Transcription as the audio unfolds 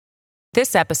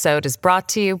This episode is brought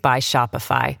to you by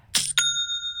Shopify.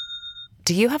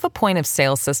 Do you have a point of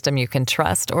sale system you can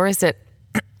trust, or is it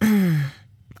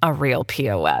a real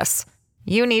POS?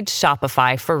 You need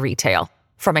Shopify for retail.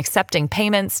 From accepting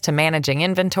payments to managing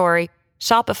inventory,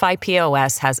 Shopify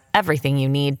POS has everything you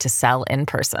need to sell in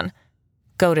person.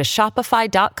 Go to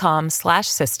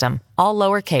shopify.com/system, all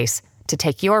lowercase, to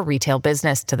take your retail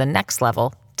business to the next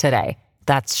level today.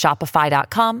 That's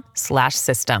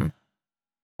shopify.com/system.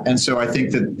 And so I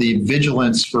think that the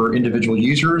vigilance for individual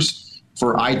users,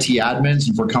 for IT admins,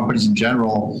 and for companies in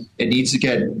general, it needs to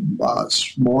get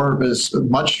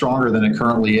much stronger than it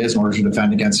currently is in order to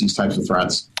defend against these types of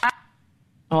threats.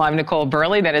 Well, I'm Nicole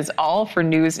Burley. That is all for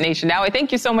News Nation Now. I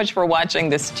thank you so much for watching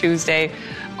this Tuesday.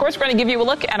 Of course, we're going to give you a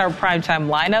look at our primetime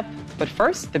lineup. But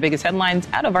first, the biggest headlines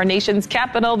out of our nation's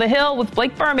capital, The Hill, with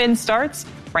Blake Berman, starts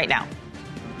right now.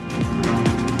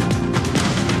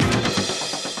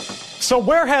 So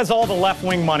where has all the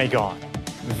left-wing money gone?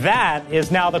 That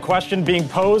is now the question being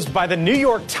posed by the New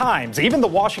York Times, even the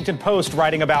Washington Post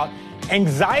writing about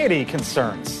anxiety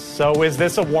concerns. So is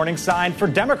this a warning sign for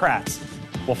Democrats?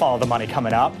 We'll follow the money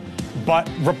coming up. But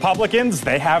Republicans,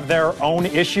 they have their own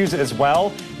issues as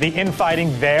well. The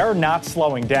infighting there not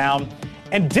slowing down.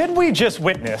 And did we just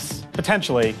witness,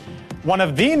 potentially, one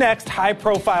of the next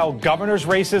high-profile governor's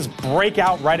races break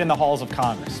out right in the halls of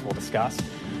Congress? We'll discuss.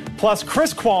 Plus,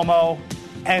 Chris Cuomo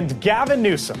and Gavin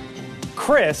Newsom.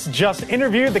 Chris just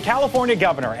interviewed the California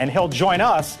governor, and he'll join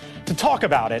us to talk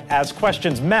about it as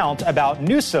questions mount about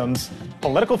Newsom's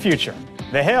political future.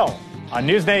 The Hill on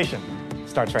News Nation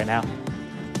starts right now.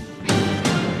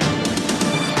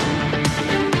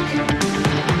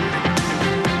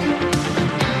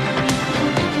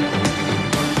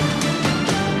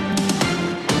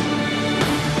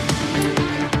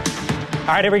 All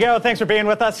right, here we go. Thanks for being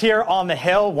with us here on The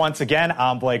Hill. Once again,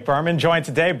 I'm Blake Berman, joined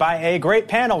today by a great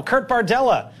panel. Kurt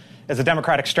Bardella is a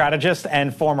Democratic strategist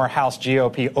and former House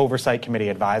GOP Oversight Committee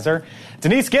advisor.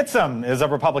 Denise Gitsham is a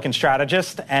Republican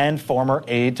strategist and former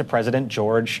aide to President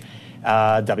George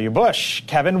W. Bush.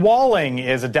 Kevin Walling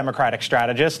is a Democratic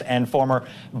strategist and former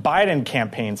Biden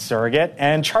campaign surrogate.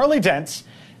 And Charlie Dents,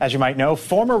 as you might know,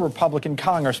 former Republican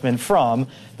congressman from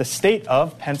the state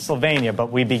of Pennsylvania.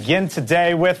 But we begin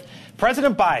today with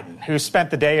President Biden, who spent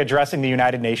the day addressing the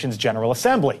United Nations General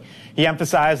Assembly. He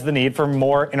emphasized the need for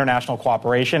more international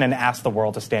cooperation and asked the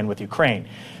world to stand with Ukraine.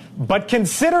 But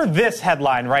consider this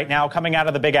headline right now coming out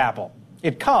of the Big Apple.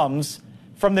 It comes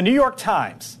from the New York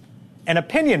Times, an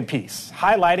opinion piece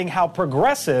highlighting how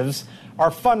progressives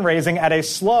are fundraising at a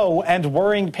slow and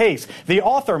worrying pace. The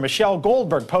author, Michelle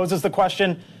Goldberg, poses the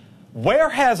question, where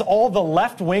has all the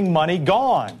left-wing money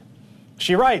gone?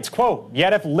 She writes, quote,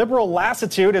 yet if liberal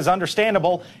lassitude is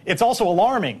understandable, it's also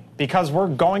alarming because we're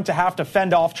going to have to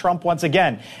fend off Trump once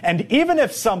again. And even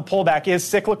if some pullback is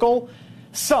cyclical,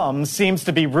 some seems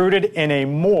to be rooted in a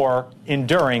more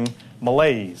enduring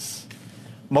malaise.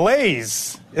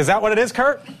 Malaise. Is that what it is,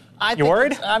 Kurt? You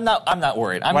worried? I'm not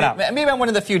worried. Maybe I'm one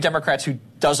of the few Democrats who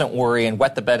doesn't worry and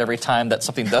wet the bed every time that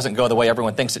something doesn't go the way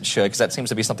everyone thinks it should, because that seems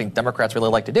to be something Democrats really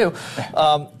like to do.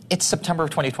 It's September of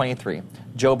 2023.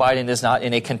 Joe Biden is not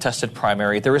in a contested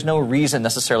primary. There is no reason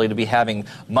necessarily to be having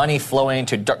money flowing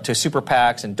to super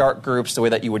PACs and dark groups the way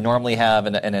that you would normally have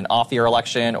in an off-year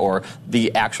election or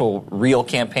the actual real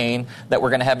campaign that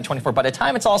we're going to have in 24. By the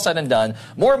time it's all said and done,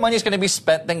 more money is going to be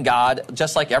spent than God,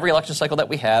 just like every election cycle that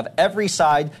we have. Every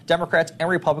side, Democrats and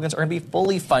Republicans, are going to be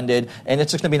fully funded, and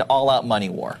it's just going to be an all-out money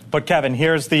war. But, Kevin,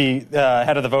 here's the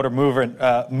head of the voter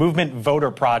movement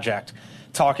Voter Project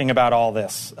talking about all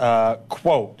this.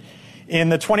 Quote, in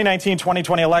the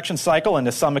 2019-2020 election cycle, and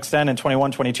to some extent in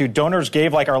 21-22, donors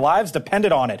gave like our lives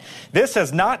depended on it. This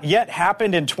has not yet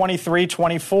happened in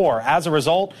 23-24. As a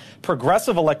result,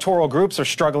 progressive electoral groups are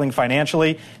struggling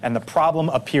financially, and the problem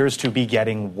appears to be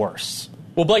getting worse.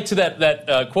 Well, Blake, to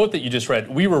that quote that you just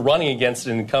read, we were running against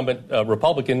an incumbent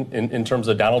Republican in terms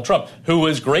of Donald Trump, who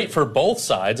was great for both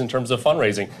sides in terms of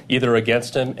fundraising, either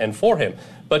against him and for him.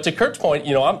 But to Kurt's point,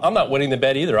 I'm not winning the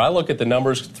bet either. I look at the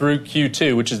numbers through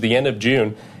Q2, which is the end of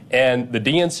June, and the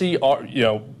DNC,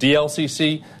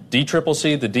 DLCC,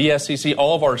 DCCC, the DSCC,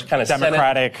 all of our kind of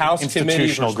Democratic Senate, House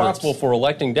committees responsible for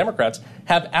electing Democrats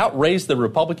have outraised the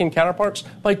Republican counterparts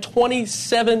by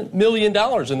 $27 million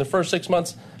in the first 6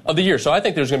 months of the year. So I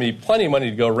think there's going to be plenty of money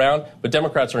to go around, but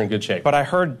Democrats are in good shape. But I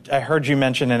heard you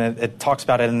mention, and it talks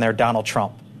about it in there, Donald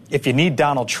Trump. if you need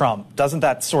Donald Trump, doesn't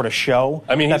that sort of show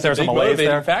that there's a big malaise motivating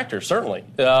there? factor, certainly.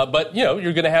 But,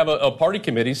 you're going to have a party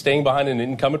committee staying behind an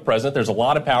incumbent president. There's a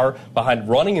lot of power behind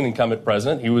running an incumbent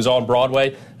president. He was on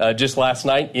Broadway just last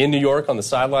night in New York on the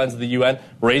sidelines of the UN,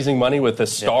 raising money with the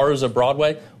stars of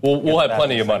Broadway. We'll have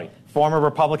plenty of money. Former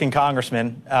Republican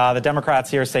congressman, the Democrats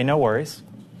here say no worries.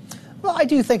 Well, I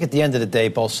do think at the end of the day,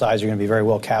 both sides are going to be very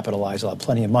well capitalized. They'll have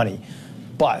plenty of money.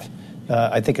 But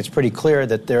I think it's pretty clear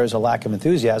that there is a lack of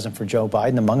enthusiasm for Joe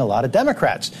Biden among a lot of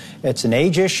Democrats. It's an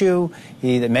age issue.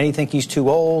 Many think he's too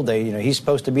old. He's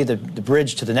supposed to be the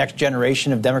bridge to the next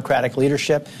generation of Democratic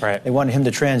leadership. Right. They wanted him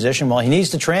to transition. Well, he needs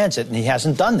to transit, and he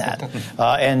hasn't done that.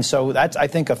 And so that's, I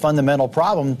think, a fundamental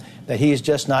problem that he is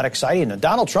just not exciting. Now,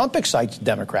 Donald Trump excites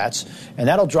Democrats, and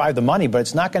that'll drive the money, but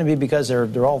it's not going to be because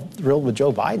they're all thrilled with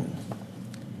Joe Biden.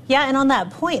 Yeah, and on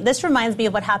that point, this reminds me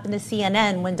of what happened to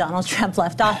CNN when Donald Trump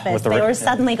left office. They were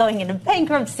suddenly going into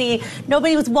bankruptcy.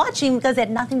 Nobody was watching because they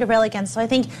had nothing to rail against. So I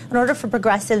think in order for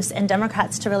progressives and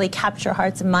Democrats to really capture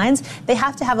hearts and minds, they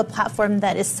have to have a platform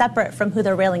that is separate from who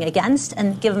they're railing against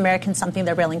and give Americans something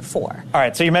they're railing for. All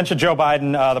right, so you mentioned Joe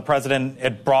Biden, the president,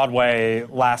 at Broadway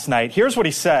last night. Here's what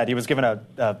he said. He was given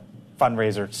a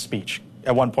fundraiser speech.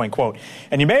 At one point, quote,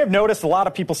 "And you may have noticed a lot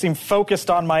of people seem focused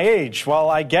on my age. Well,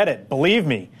 I get it. Believe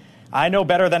me. I know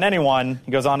better than anyone,"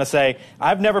 he goes on to say,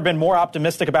 "I've never been more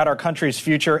optimistic about our country's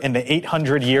future in the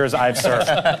 800 years I've served."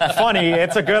 Funny,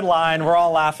 it's a good line. We're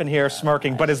all laughing here,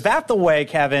 smirking. But is that the way,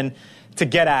 Kevin, to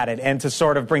get at it and to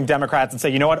sort of bring Democrats and say,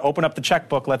 you know what, open up the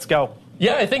checkbook, let's go?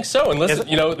 Yeah, I think so. And listen,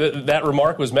 that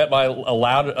remark was met by a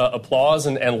loud applause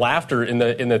and laughter in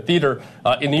the theater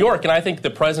in New York. And I think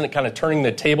the president kind of turning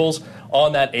the tables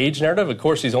on that age narrative. Of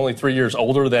course, he's only 3 years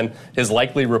older than his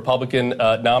likely Republican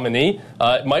nominee.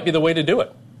 It might be the way to do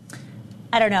it.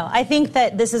 I don't know. I think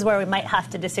that this is where we might have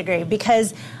to disagree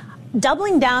because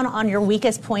doubling down on your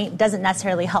weakest point doesn't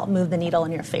necessarily help move the needle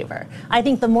in your favor. I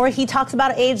think the more he talks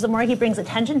about age, the more he brings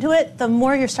attention to it, the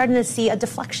more you're starting to see a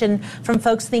deflection from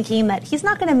folks thinking that he's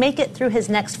not going to make it through his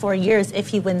next 4 years if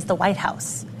he wins the White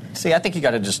House. See, I think you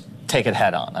got to just take it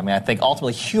head on. I mean, I think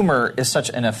ultimately humor is such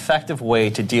an effective way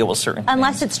to deal with certain things.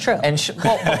 Unless it's true. And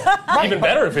right. Even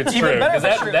better if it's true, because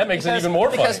that makes it even more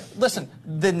funny. Because, listen,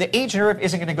 the age nerve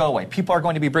isn't going to go away. People are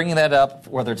going to be bringing that up,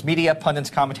 whether it's media, pundits,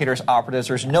 commentators, operatives.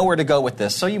 There's nowhere to go with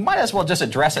this. So you might as well just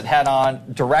address it head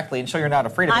on directly and show you're not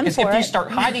afraid of it. Because if you start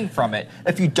hiding from it,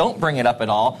 if you don't bring it up at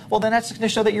all, well, then that's going to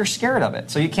show that you're scared of it.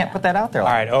 So you can't put that out there. All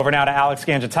right, over now to Alex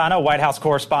Gangitano, White House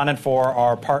correspondent for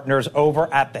our partners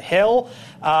over at The Hill.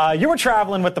 You were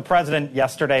traveling with the president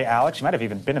yesterday, Alex. You might have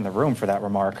even been in the room for that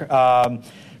remark.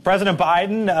 President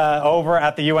Biden over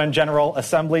at the UN General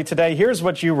Assembly today. Here's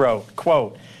what you wrote.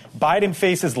 Quote, "Biden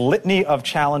faces litany of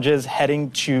challenges heading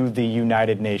to the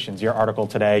United Nations." Your article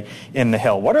today in The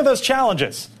Hill. What are those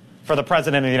challenges for the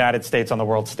president of the United States on the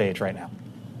world stage right now?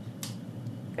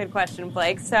 Good question,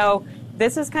 Blake. So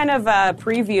this is kind of a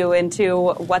preview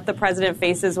into what the president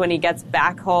faces when he gets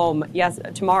back home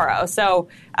tomorrow. So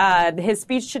his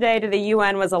speech today to the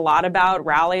UN was a lot about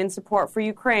rallying support for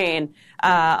Ukraine,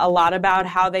 a lot about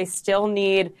how they still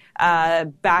need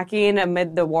backing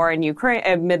amid the war in Ukraine,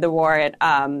 amid the war at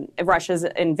Russia's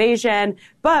invasion.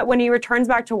 But when he returns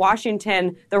back to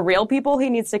Washington, the real people he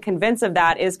needs to convince of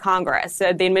that is Congress. The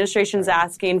administration's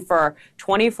asking for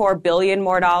 $24 billion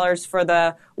more for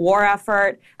the war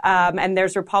effort. And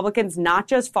there's Republicans, not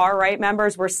just far-right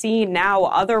members. We're seeing now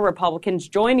other Republicans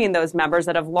joining those members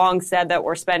that have long said that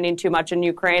we're spending too much in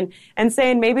Ukraine and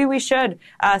saying maybe we should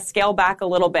scale back a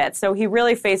little bit. So he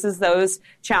really faces those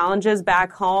challenges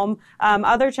back home.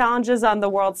 Other challenges on the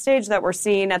world stage that we're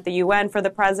seeing at the UN for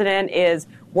the president is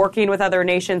working with other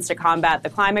nations to combat the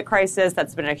climate crisis.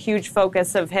 That's been a huge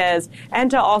focus of his.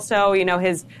 And to also,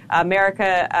 his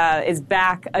America is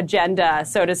back agenda,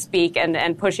 so to speak,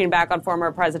 and pushing back on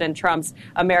former President Trump's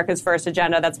America's First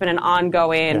agenda. That's been an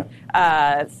ongoing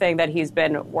thing that he's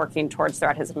been working towards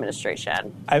throughout his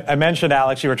administration. I mentioned,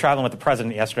 Alex, you were traveling with the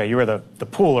president yesterday. You were the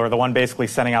pooler, the one basically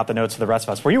sending out the notes to the rest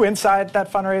of us. Were you inside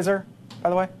that fundraiser, by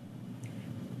the way?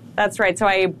 That's right. So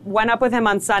I went up with him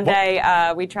on Sunday.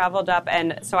 We traveled up,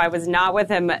 and so I was not with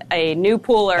him. A new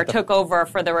pooler took over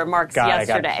for the remarks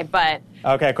yesterday. But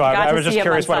okay, cool. I was just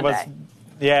curious what it was.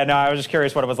 Yeah, no, I was just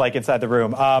curious what it was like inside the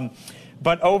room.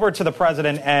 But over to the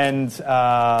president and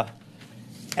the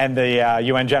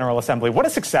UN General Assembly. What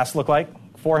does success look like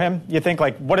for him? You think,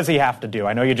 what does he have to do?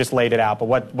 I know you just laid it out,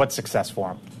 but what's success for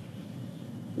him?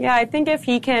 Yeah, I think if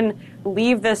he can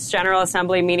leave this General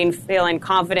Assembly meeting feeling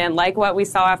confident, like what we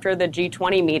saw after the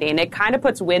G20 meeting. It kind of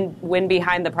puts wind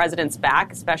behind the president's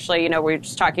back, especially, we were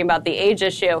just talking about the age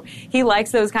issue. He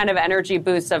likes those kind of energy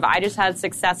boosts of, I just had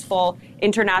successful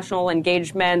international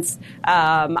engagements.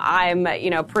 I'm,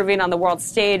 proving on the world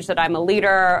stage that I'm a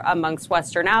leader amongst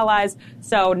Western allies.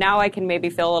 So now I can maybe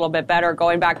feel a little bit better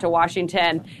going back to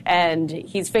Washington. And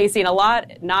he's facing a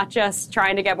lot, not just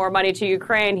trying to get more money to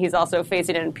Ukraine. He's also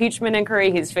facing an impeachment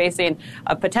inquiry. He's facing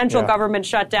a potential government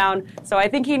shutdown. So I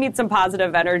think he needs some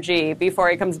positive energy before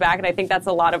he comes back. And I think that's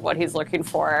a lot of what he's looking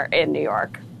for in New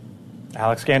York.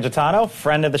 Alex Gangitano,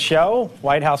 friend of the show,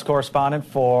 White House correspondent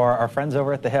for our friends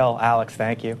over at The Hill. Alex,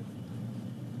 thank you.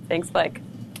 Thanks, Blake.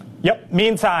 Yep.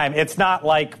 Meantime, it's not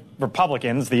like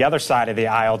Republicans, the other side of the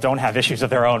aisle, don't have issues of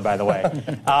their own, by the way.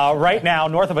 Right now,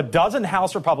 north of a dozen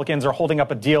House Republicans are holding up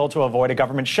a deal to avoid a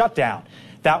government shutdown.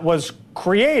 That was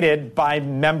created by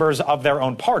members of their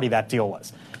own party, that deal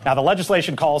was. Now, the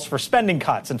legislation calls for spending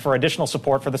cuts and for additional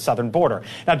support for the southern border.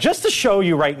 Now, just to show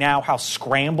you right now how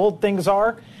scrambled things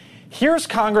are, here's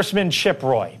Congressman Chip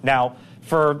Roy. Now,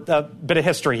 for a bit of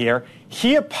history here,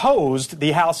 he opposed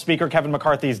the House Speaker Kevin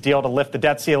McCarthy's deal to lift the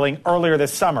debt ceiling earlier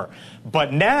this summer.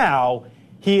 But now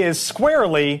he is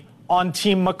squarely on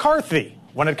Team McCarthy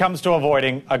when it comes to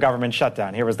avoiding a government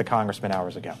shutdown. Here was the congressman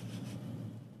hours ago.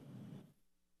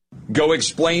 Go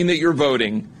explain that you're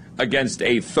voting against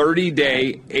a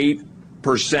 30-day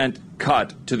 8%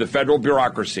 cut to the federal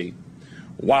bureaucracy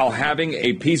while having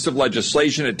a piece of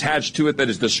legislation attached to it that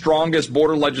is the strongest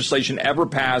border legislation ever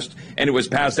passed, and it was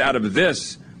passed out of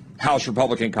this House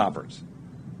Republican conference.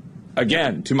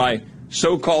 Again, to my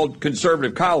so-called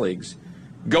conservative colleagues,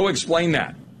 go explain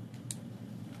that.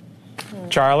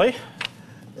 Charlie?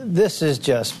 This is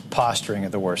just posturing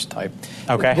of the worst type.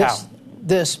 Okay, how?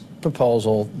 This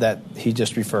proposal that he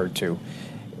just referred to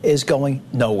is going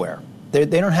nowhere. They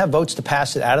don't have votes to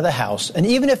pass it out of the House. And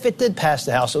even if it did pass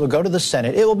the House, it will go to the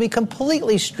Senate. It will be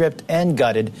completely stripped and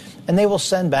gutted, and they will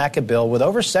send back a bill with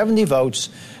over 70 votes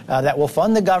that will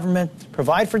fund the government,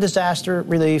 provide for disaster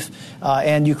relief,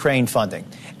 and Ukraine funding.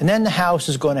 And then the House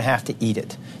is going to have to eat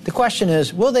it. The question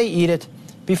is, will they eat it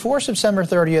before September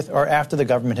 30th or after the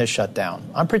government has shut down?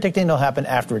 I'm predicting it'll happen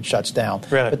after it shuts down.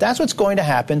 Really? But that's what's going to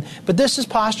happen. But this is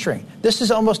posturing. This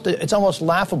is it's almost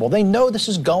laughable. They know this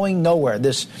is going nowhere.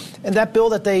 And that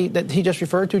bill that he just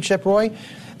referred to, Chip Roy,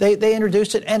 they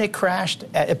introduced it and it crashed.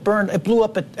 It burned. It blew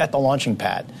up at the launching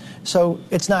pad. So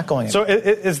it's not going anywhere. So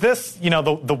is this,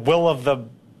 the will of the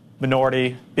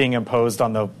minority being imposed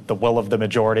on the will of the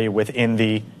majority within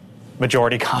the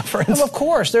majority conference? Well, of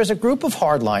course, there's a group of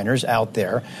hardliners out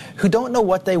there who don't know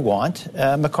what they want.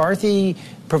 McCarthy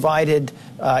provided,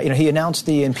 he announced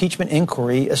the impeachment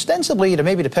inquiry ostensibly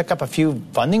to pick up a few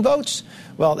funding votes.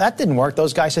 Well, that didn't work.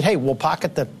 Those guys said, hey, we'll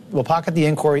pocket the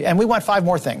inquiry, and we want 5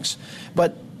 more things.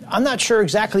 But I'm not sure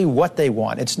exactly what they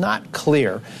want. It's not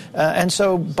clear. And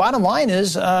so bottom line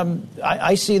is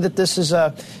I see that this is,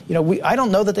 I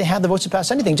don't know that they have the votes to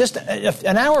pass anything. Just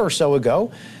an hour or so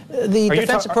ago, the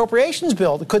defense appropriations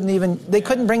bill, they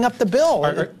couldn't bring up the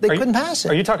bill. They couldn't pass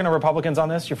it. Are you talking to Republicans on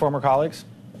this, your former colleagues?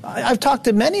 I've talked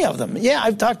to many of them. Yeah,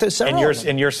 I've talked to several of them.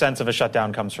 And your sense of a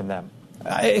shutdown comes from them?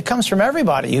 It comes from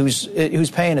everybody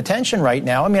who's paying attention right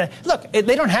now. I mean, look,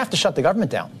 they don't have to shut the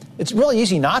government down. It's really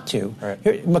easy not to.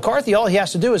 Right. McCarthy, all he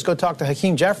has to do is go talk to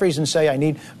Hakeem Jeffries and say, I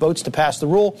need votes to pass the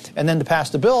rule, and then to pass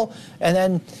the bill, and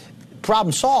then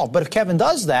problem solved. But if Kevin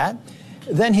does that,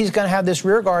 then he's going to have this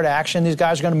rearguard action. These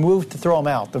guys are going to move to throw him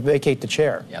out, to vacate the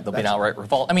chair. Yeah, there'll be an outright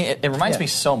revolt. I mean, it reminds me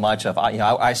so much of,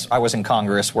 I was in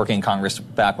Congress, working in Congress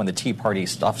back when the Tea Party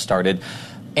stuff started,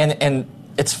 and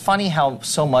it's funny how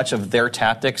so much of their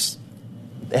tactics,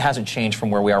 it hasn't changed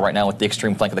from where we are right now with the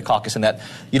extreme flank of the caucus, in that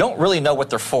you don't really know what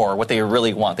they're for, what they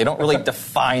really want. They don't really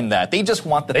define that. They just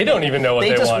want They don't even know what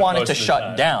they want. They just want it to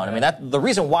shut down. I mean, the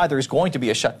reason why there's going to be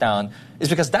a shutdown is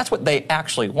because that's what they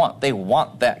actually want. They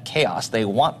want that chaos. They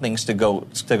want things to go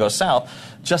south,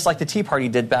 just like the Tea Party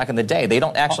did back in the day. They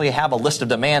don't actually have a list of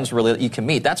demands really that you can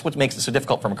meet. That's what makes it so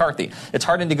difficult for McCarthy. It's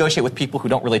hard to negotiate with people who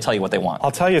don't really tell you what they want.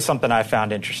 I'll tell you something I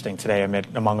found interesting today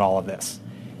among all of this,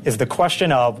 is the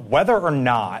question of whether or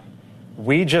not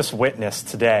we just witnessed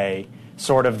today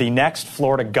sort of the next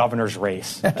Florida governor's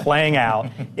race playing out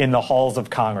in the halls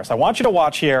of Congress. I want you to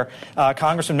watch here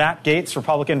Congressman Matt Gaetz,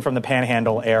 Republican from the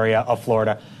Panhandle area of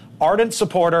Florida, ardent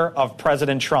supporter of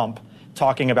President Trump,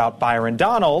 talking about Byron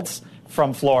Donalds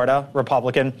from Florida,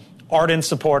 Republican, ardent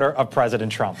supporter of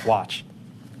President Trump. Watch.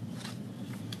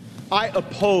 I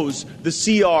oppose the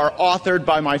CR authored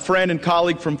by my friend and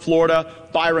colleague from Florida,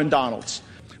 Byron Donalds.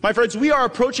 My friends, we are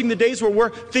approaching the days where we're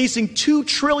facing $2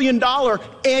 trillion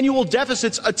annual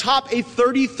deficits atop a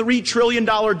 $33 trillion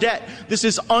debt. This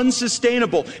is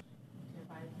unsustainable.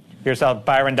 Here's how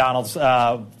Byron Donalds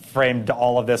framed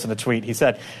all of this in a tweet. He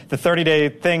said, the 30-day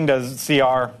thing does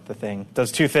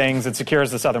two things. It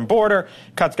secures the southern border,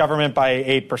 cuts government by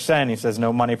 8%. He says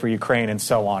no money for Ukraine and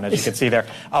so on, as you can see there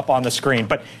up on the screen.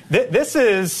 But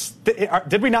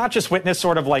did we not just witness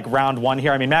sort of like round one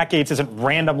here? I mean, Matt Gaetz isn't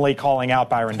randomly calling out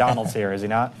Byron Donalds here, is he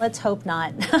not? Let's hope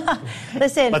not.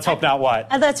 Listen. Let's hope not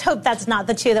what? Let's hope that's not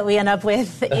the two that we end up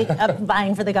with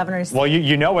vying for the governor's. Well,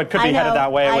 you know it could be headed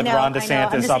that way with Ron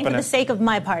DeSantis I'm just saying for the sake of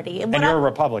my party. And you're a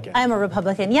Republican. I'm a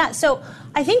Republican, yeah. So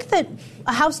I think that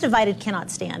a House divided cannot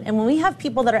stand. And when we have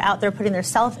people that are out there putting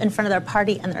themselves in front of their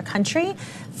party and their country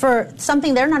for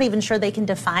something they're not even sure they can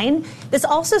define, this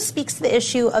also speaks to the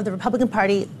issue of the Republican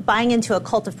Party buying into a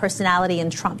cult of personality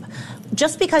in Trump.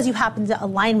 Just because you happen to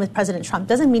align with President Trump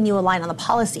doesn't mean you align on the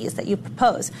policies that you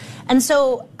propose. And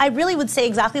so I really would say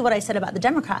exactly what I said about the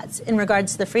Democrats in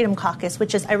regards to the Freedom Caucus,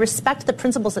 which is I respect the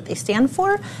principles that they stand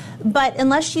for, but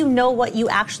unless you know what you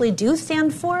actually do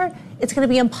stand for, it's going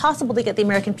to be impossible to get the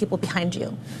American people behind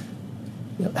you.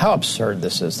 How absurd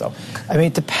this is, though. I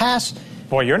mean, to pass...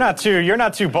 Boy, you're not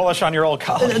too bullish on your old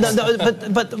colleagues.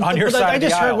 But on your side I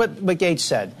just of the aisle. heard what Gaetz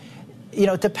said. You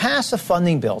know, to pass a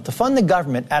funding bill, to fund the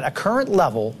government at a current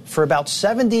level for about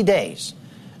 70 days,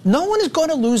 no one is going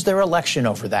to lose their election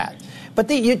over that. But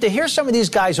to hear some of these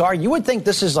guys argue, you would think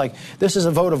this is a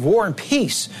vote of war and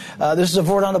peace. This is a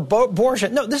vote on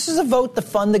abortion. No, this is a vote to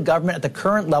fund the government at the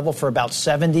current level for about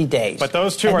 70 days. But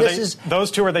those two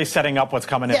are they setting up what's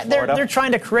coming in Florida? They're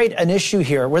trying to create an issue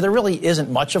here where there really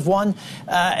isn't much of one.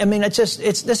 I mean,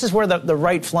 this is where the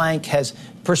right flank has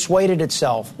persuaded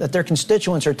itself that their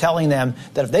constituents are telling them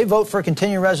that if they vote for a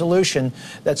continuing resolution,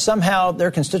 that somehow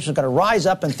their constituents are going to rise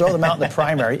up and throw them out in the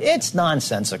primary. It's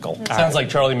nonsensical. Sounds like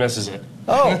Charlie misses it.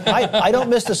 Oh, I don't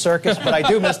miss the circus, but I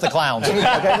do miss the clowns. Okay,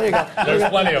 there you go. There's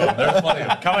plenty of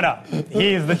them. Coming up,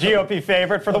 he's the GOP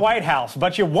favorite for the White House,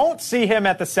 but you won't see him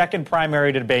at the second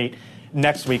primary debate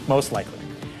next week, most likely.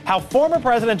 How former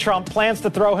President Trump plans to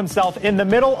throw himself in the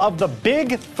middle of the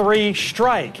Big Three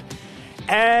strike.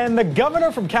 And the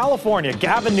governor from California,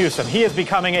 Gavin Newsom, he is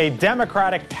becoming a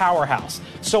Democratic powerhouse.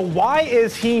 So why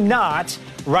is he not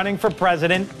running for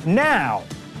president now?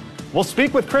 We'll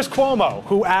speak with Chris Cuomo,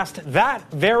 who asked that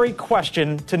very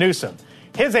question to Newsom.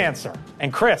 His answer,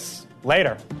 and Chris,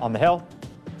 later on The Hill.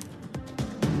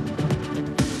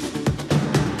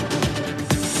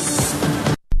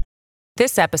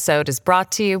 This episode is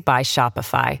brought to you by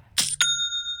Shopify.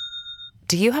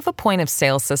 Do you have a point of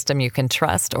sale system you can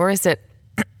trust, or is it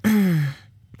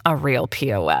a real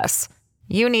POS?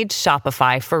 You need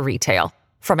Shopify for retail.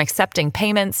 From accepting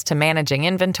payments to managing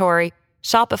inventory,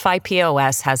 Shopify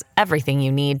POS has everything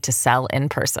you need to sell in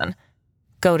person.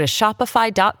 Go to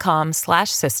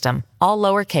shopify.com/system, all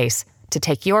lowercase, to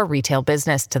take your retail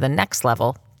business to the next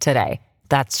level today.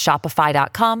 That's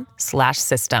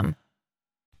shopify.com/system.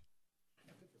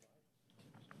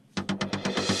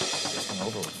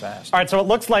 All right, so it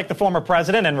looks like the former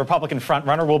president and Republican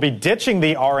frontrunner will be ditching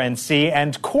the RNC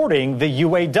and courting the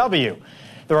UAW.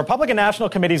 The Republican National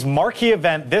Committee's marquee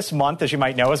event this month, as you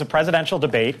might know, is a presidential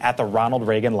debate at the Ronald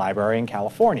Reagan Library in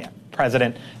California.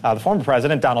 The former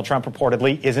president, Donald Trump,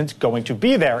 reportedly isn't going to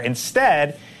be there.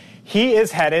 Instead, he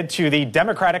is headed to the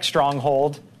Democratic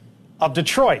stronghold of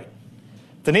Detroit.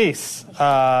 Denise,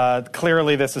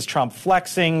 clearly this is Trump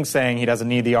flexing, saying he doesn't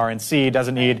need the RNC,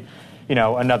 doesn't need,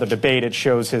 another debate. It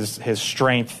shows his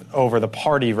strength over the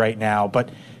party right now. But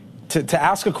to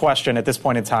ask a question at this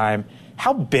point in time,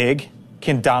 how big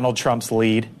can Donald Trump's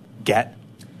lead get?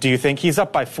 Do you think he's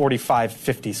up by 45,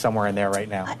 50, somewhere in there right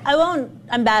now?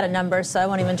 I'm bad at numbers, so I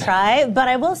won't even try. But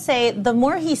I will say the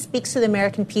more he speaks to the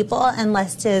American people and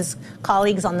less to his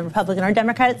colleagues on the Republican or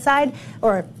Democratic side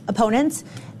or opponents,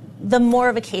 the more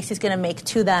of a case he's going to make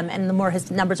to them and the more his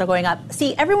numbers are going up.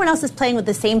 See, everyone else is playing with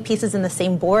the same pieces in the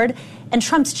same board, and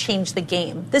Trump's changed the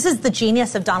game. This is the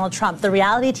genius of Donald Trump, the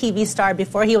reality TV star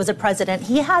before he was a president.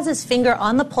 He has his finger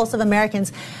on the pulse of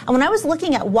Americans. And when I was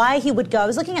looking at why he would go, I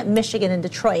was looking at Michigan and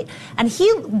Detroit, and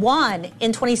he won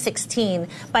in 2016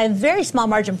 by a very small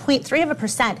margin,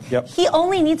 0.3%. Yep. He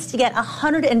only needs to get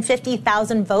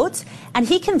 150,000 votes, and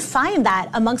he can find that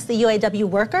amongst the UAW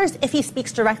workers if he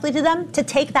speaks directly to them to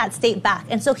take that state back.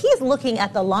 And so he's looking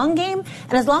at the long game,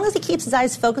 and as long as he keeps his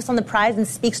eyes focused on the prize and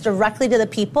speaks directly to the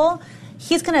people,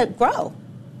 he's going to grow.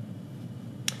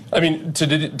 I mean,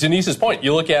 to Denise's point,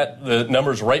 you look at the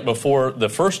numbers right before the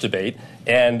first debate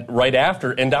and right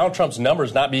after, and Donald Trump's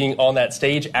numbers not being on that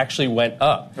stage actually went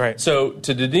up. Right. So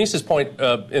to Denise's point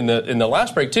in the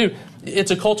last break, too,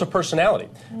 it's a cult of personality.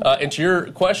 And to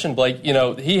your question, Blake,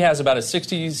 he has about a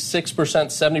 66%,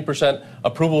 70%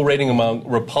 approval rating among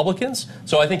Republicans.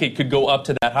 So I think it could go up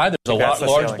to that high. There's a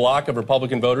large block of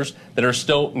Republican voters that are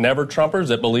still never Trumpers,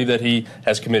 that believe that he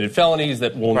has committed felonies,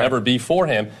 that will never be for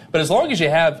him. But as long as you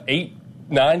have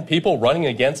 8-9 people running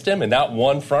against him and not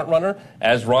one front runner,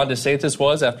 as Ron DeSantis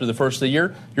was after the first of the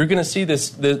year, you're going to see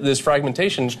this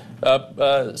fragmentation still.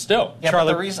 Yeah,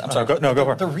 Charlie, go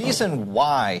for it. The reason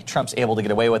why Trump's able to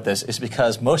get away with this is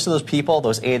because most of those people,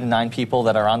 those 8 and 9 people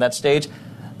that are on that stage,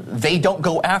 they don't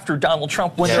go after Donald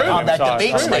Trump when they're on that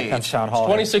debate stage. It's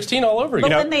 2016 all over again.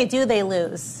 But when they do, they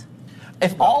lose.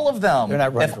 If all of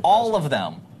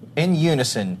them in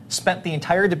unison spent the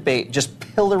entire debate just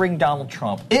pillaring Donald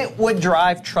Trump, it would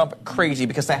drive Trump crazy,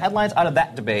 because the headlines out of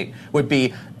that debate would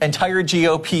be entire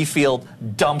GOP field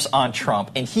dumps on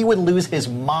Trump, and he would lose his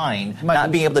mind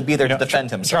not being able to be there to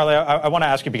defend himself. Charlie, I want to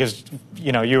ask you, because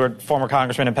you were former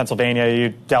congressman in Pennsylvania, you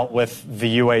dealt with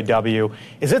the UAW.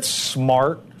 Is it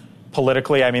smart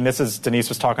politically? I mean, Denise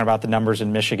was talking about the numbers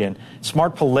in Michigan.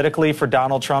 Smart politically for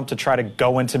Donald Trump to try to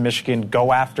go into Michigan,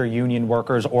 go after union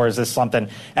workers, or is this something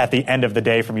at the end of the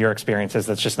day, from your experiences,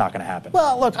 that's just not going to happen?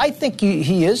 Well, look, I think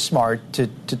he is smart to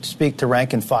speak to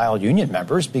rank-and-file union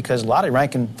members, because a lot of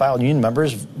rank-and-file union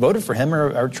members voted for him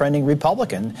or are trending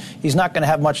Republican. He's not going to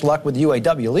have much luck with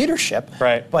UAW leadership,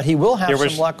 right? But he will have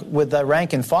some luck with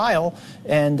rank-and-file,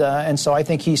 and so I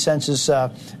think he senses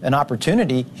an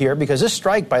opportunity here, because this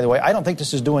strike, by the way, I don't think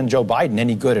this is doing Joe Biden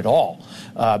any good at all,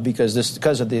 because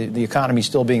of the economy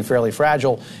still being fairly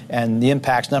fragile, and the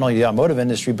impacts not only to the automotive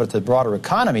industry but the broader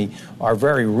economy are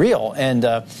very real. And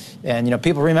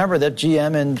people remember that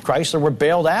GM and Chrysler were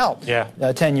bailed out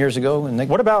 10 years ago. And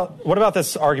what about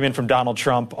this argument from Donald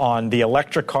Trump on the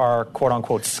electric car quote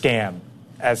unquote scam,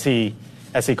 as he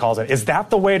calls it? Is that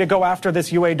the way to go after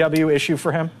this UAW issue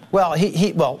for him? Well,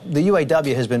 the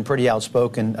UAW has been pretty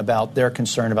outspoken about their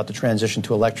concern about the transition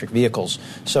to electric vehicles.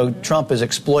 So Trump is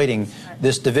exploiting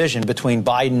this division between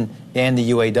Biden and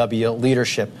the UAW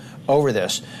leadership over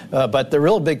this. But the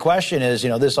real big question is,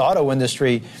 this auto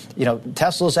industry,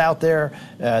 Tesla's out there,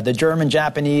 the German,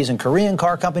 Japanese, and Korean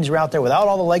car companies are out there without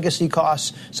all the legacy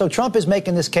costs. So Trump is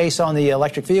making this case on the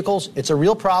electric vehicles. It's a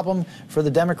real problem for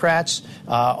the Democrats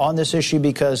on this issue,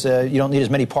 because you don't need as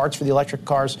many parts for the electric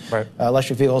cars,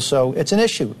 electric vehicles. So it's an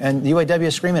issue, and the UAW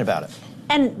is screaming about it.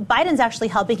 And Biden's actually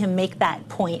helping him make that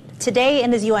point. Today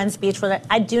in his UN speech, where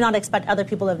I do not expect other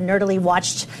people to have nerdily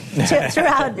watched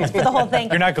throughout for the whole thing.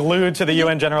 You're not glued to the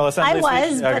UN General Assembly speech? I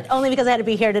was, but only because I had to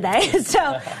be here today.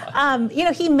 So,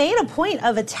 he made a point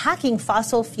of attacking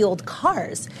fossil-fueled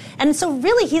cars. And so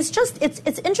really,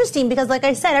 it's interesting, because like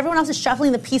I said, everyone else is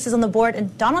shuffling the pieces on the board,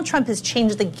 and Donald Trump has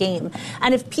changed the game.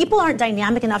 And if people aren't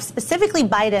dynamic enough, specifically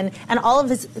Biden and all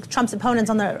of Trump's opponents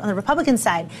on the Republican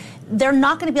side, they're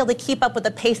not going to be able to keep up with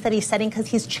the pace that he's setting, because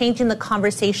he's changing the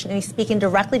conversation and he's speaking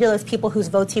directly to those people whose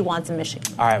votes he wants in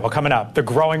Michigan. All right, well, coming up, the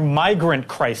growing migrant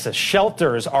crisis.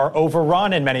 Shelters are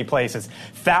overrun in many places.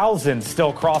 Thousands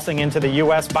still crossing into the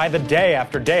U.S. by the day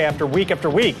after week after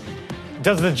week.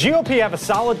 Does the GOP have a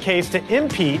solid case to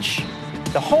impeach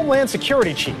the Homeland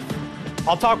Security chief?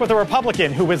 I'll talk with a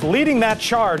Republican who is leading that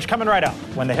charge, coming right up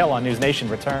when The Hill on News Nation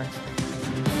returns.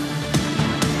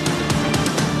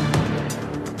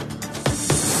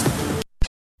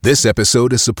 This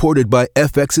episode is supported by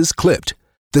FX's Clipped,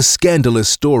 the scandalous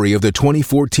story of the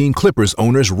 2014 Clippers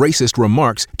owner's racist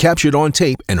remarks captured on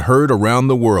tape and heard around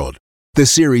the world. The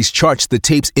series charts the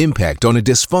tape's impact on a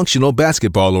dysfunctional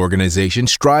basketball organization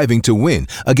striving to win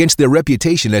against their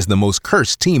reputation as the most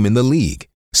cursed team in the league.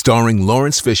 Starring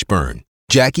Lawrence Fishburne,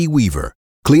 Jackie Weaver,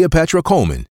 Cleopatra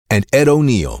Coleman, and Ed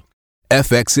O'Neill.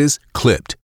 FX's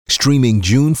Clipped, streaming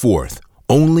June 4th,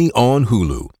 only on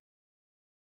Hulu.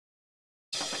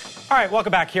 All right,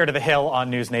 welcome back here to The Hill on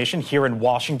News Nation. Here in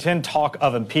Washington, talk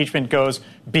of impeachment goes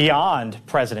beyond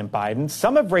President Biden.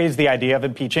 Some have raised the idea of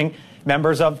impeaching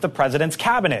members of the president's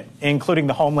cabinet, including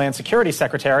the Homeland Security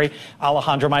Secretary,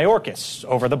 Alejandro Mayorkas,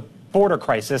 over the border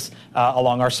crisis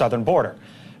along our southern border.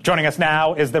 Joining us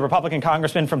now is the Republican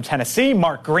congressman from Tennessee,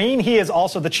 Mark Green. He is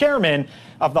also the chairman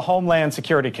of the Homeland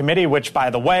Security Committee, which, by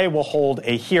the way, will hold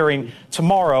a hearing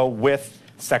tomorrow with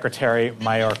Secretary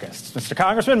Mayorkas. Mr.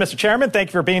 Congressman, Mr. Chairman, thank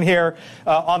you for being here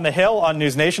on The Hill on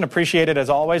News Nation. Appreciate it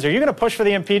as always. Are you going to push for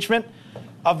the impeachment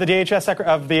of the DHS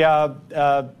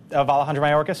of Alejandro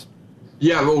Mayorkas?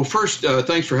 Yeah, well, first,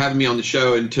 thanks for having me on the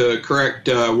show. And to correct,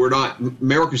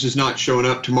 Mayorkas is not showing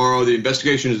up tomorrow. The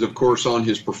investigation is, of course, on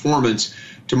his performance.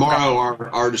 Tomorrow,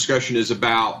 our discussion is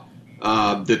about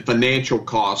the financial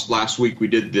cost. Last week, we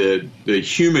did the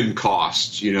human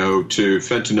costs, to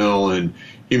fentanyl and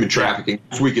human trafficking.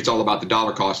 This week, it's all about the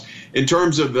dollar cost. In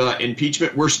terms of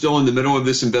impeachment, we're still in the middle of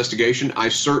this investigation. I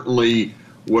certainly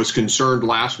was concerned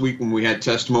last week when we had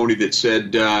testimony that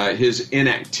said his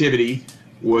inactivity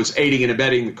was aiding and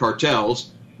abetting the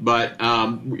cartels. But,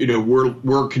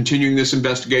 we're continuing this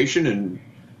investigation, and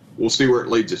we'll see where it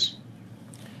leads us.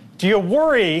 Do you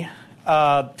worry,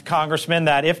 Congressman,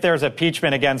 that if there's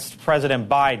impeachment against President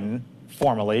Biden,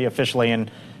 formally, officially, and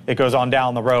it goes on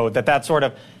down the road, that sort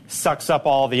of sucks up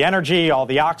all the energy, all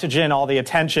the oxygen, all the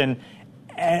attention,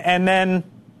 and then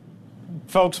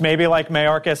folks maybe like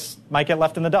Mayorkas might get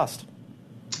left in the dust?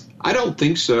 I don't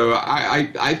think so.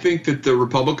 I think that the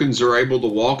Republicans are able to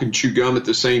walk and chew gum at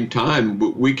the same time.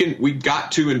 We've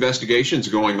got 2 investigations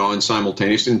going on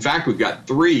simultaneously. In fact, we've got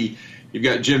 3. You've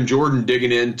got Jim Jordan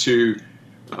digging into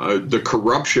the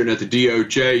corruption at the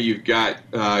DOJ. You've got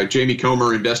Jamie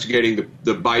Comer investigating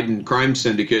the Biden crime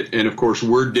syndicate. And, of course,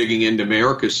 we're digging into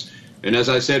Mayorkas. And as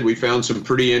I said, we found some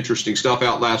pretty interesting stuff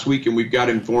out last week, and we've got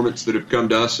informants that have come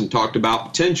to us and talked about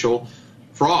potential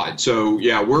fraud. So,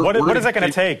 yeah, what is it going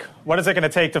to take? What is it going to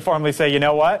take to formally say, you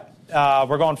know what,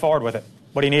 we're going forward with it?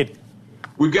 What do you need?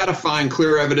 We've got to find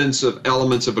clear evidence of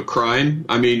elements of a crime.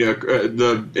 I mean,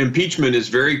 the impeachment is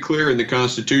very clear in the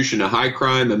Constitution, a high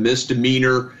crime, a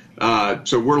misdemeanor.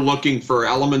 So we're looking for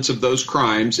elements of those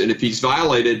crimes. And if he's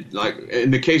violated, like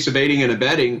in the case of aiding and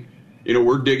abetting,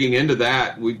 we're digging into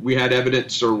that. We had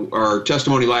evidence or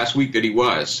testimony last week that he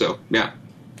was. So, yeah.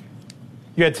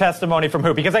 You had testimony from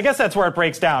who? Because I guess that's where it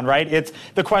breaks down, right? It's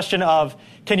the question of,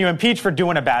 can you impeach for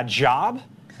doing a bad job?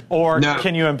 Or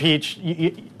can you impeach?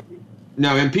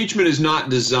 No, impeachment is not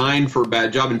designed for a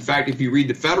bad job. In fact, if you read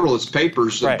the Federalist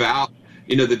Papers about,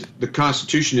 the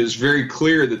Constitution, is very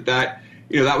clear that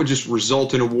would just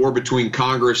result in a war between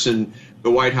Congress and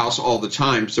the White House all the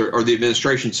time, or the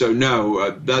administration. So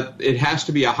no, that it has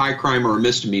to be a high crime or a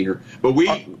misdemeanor. But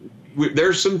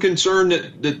there's some concern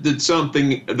that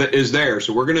something that is there,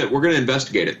 so we're gonna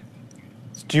investigate it.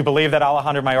 Do you believe that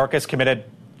Alejandro Mayorkas committed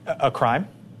a crime?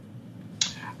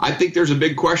 I think there's a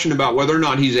big question about whether or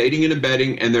not he's aiding and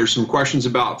abetting, and there's some questions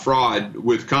about fraud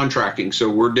with contracting. So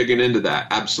we're digging into that.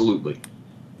 Absolutely.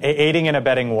 Aiding and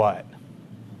abetting what?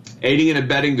 Aiding and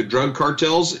abetting the drug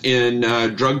cartels in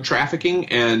drug trafficking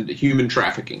and human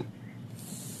trafficking.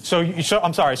 So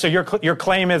I'm sorry. So your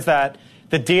claim is that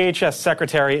the DHS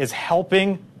secretary is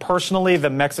helping personally the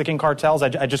Mexican cartels?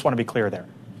 I just want to be clear there.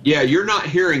 Yeah, you're not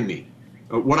hearing me.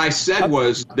 What I said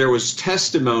was there was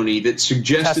testimony that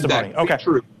suggested that could be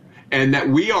true, and that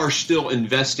we are still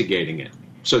investigating it.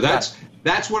 So that's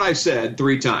what I said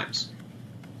 3 times.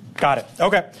 Got it.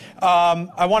 Okay.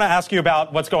 I want to ask you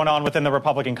about what's going on within the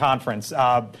Republican conference.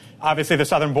 Obviously, the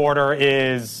southern border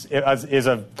is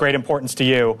of great importance to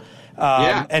you.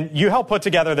 And you helped put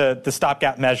together the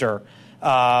stopgap measure.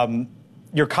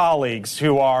 Your colleagues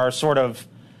who are sort of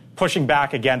pushing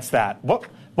back against that.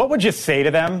 What would you say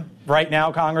to them right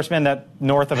now, Congressman, that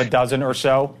north of a dozen or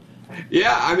so?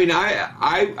 Yeah, I mean,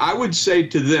 I would say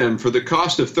to them, for the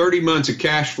cost of 30 months of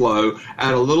cash flow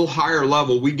at a little higher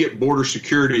level, we get border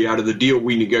security out of the deal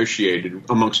we negotiated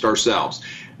amongst ourselves.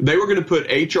 They were going to put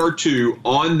H.R. 2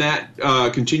 on that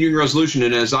continuing resolution,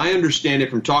 and as I understand it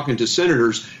from talking to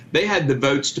senators, they had the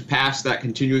votes to pass that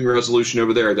continuing resolution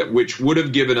over there, which would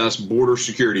have given us border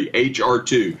security, H.R.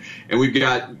 2. And we've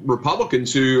got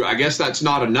Republicans who, I guess that's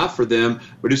not enough for them,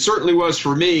 but it certainly was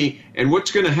for me. And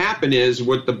what's going to happen is,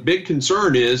 what the big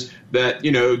concern is, that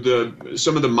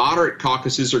some of the moderate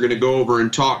caucuses are going to go over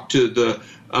and talk to the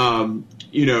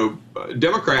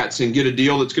Democrats and get a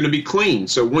deal that's going to be clean.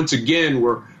 So once again,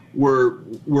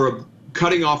 we're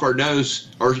cutting off our nose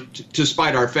or to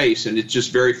spite our face, and it's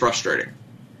just very frustrating.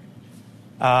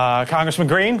 Congressman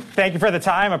Green, thank you for the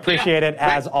time. Appreciate it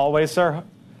as always, sir.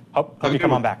 Hope you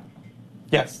come on back.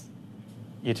 Yes,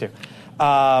 you too.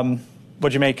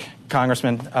 What'd you make,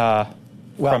 Congressman,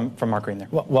 from Mark Green there?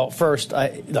 Well, first,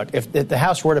 look, if the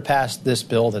House were to pass this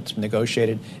bill that's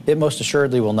negotiated, it most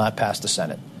assuredly will not pass the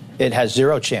Senate. It has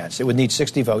zero chance. It would need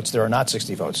 60 votes. There are not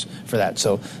 60 votes for that,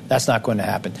 so that's not going to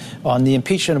happen. On the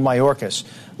impeachment of Mayorkas,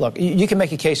 look, you can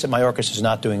make a case that Mayorkas is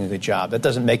not doing a good job. That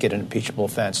doesn't make it an impeachable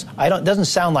offense. It doesn't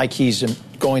sound like he's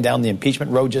going down the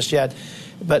impeachment road just yet.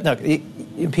 But no,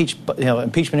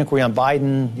 impeachment inquiry on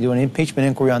Biden, you do an impeachment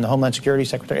inquiry on the Homeland Security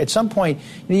Secretary. At some point,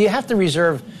 you have to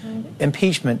reserve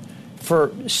impeachment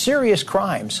for serious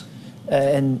crimes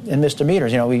and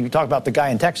misdemeanors. We talk about the guy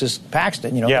in Texas,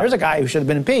 Paxton. There's a guy who should have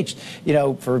been impeached,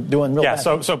 for doing real bad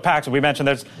things. So Paxton, we mentioned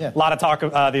there's a lot of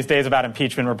talk these days about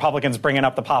impeachment. Republicans bringing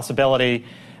up the possibility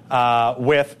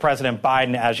with President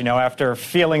Biden, as you know, after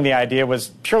feeling the idea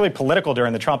was purely political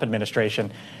during the Trump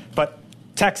administration. But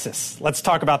Texas, let's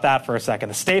talk about that for a second.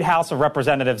 The State House of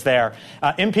Representatives there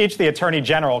impeached the Attorney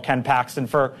General, Ken Paxton,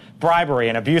 for bribery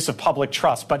and abuse of public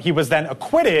trust, but he was then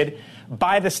acquitted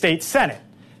by the state Senate.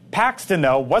 Paxton,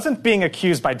 though, wasn't being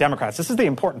accused by Democrats. This is the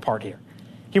important part here.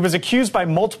 He was accused by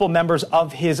multiple members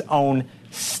of his own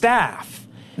staff.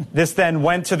 This then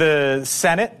went to the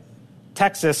Senate,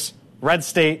 Texas, red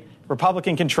state,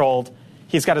 Republican-controlled.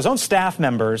 He's got his own staff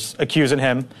members accusing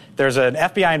him. There's an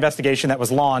FBI investigation that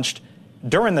was launched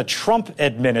during the Trump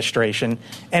administration.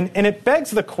 And it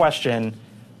begs the question,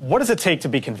 what does it take to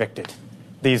be convicted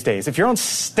these days? If your own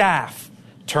staff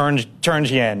turns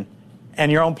you in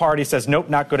and your own party says, nope,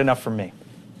 not good enough for me.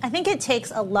 I think it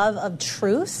takes a love of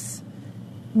truth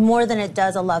more than it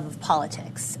does a love of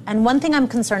politics. And one thing I'm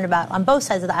concerned about on both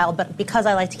sides of the aisle, but because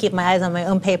I like to keep my eyes on my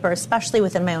own paper, especially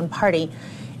within my own party,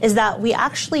 is that we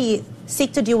actually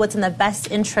seek to do what's in the best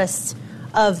interest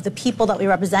of the people that we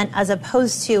represent, as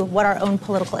opposed to what our own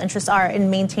political interests are in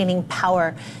maintaining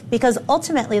power. Because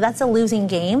ultimately, that's a losing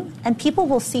game, and people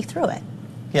will see through it.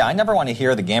 Yeah, I never want to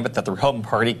hear the gambit that the Republican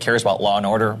Party cares about law and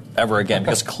order ever again.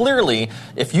 Because clearly,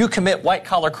 if you commit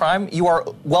white-collar crime, you are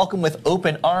welcome with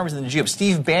open arms in the GOP.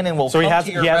 Steve Bannon will come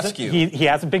to your rescue. He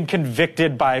hasn't been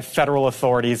convicted by federal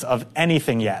authorities of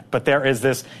anything yet. But there is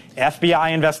this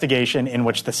FBI investigation in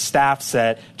which the staff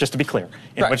said, just to be clear,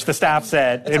 which the staff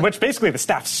said, which basically the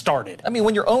staff started. I mean,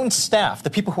 when your own staff, the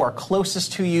people who are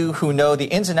closest to you, who know the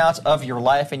ins and outs of your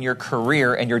life and your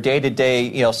career and your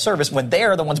day-to-day, service, when they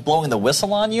are the ones blowing the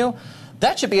whistle on you,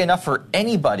 that should be enough for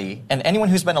anybody, and anyone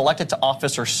who's been elected to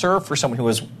office or served for someone who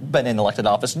has been in elected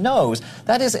office knows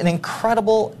that is an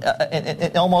incredible,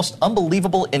 an almost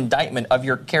unbelievable indictment of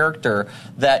your character,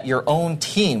 that your own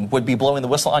team would be blowing the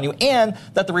whistle on you, and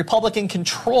that the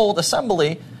Republican-controlled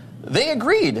assembly, they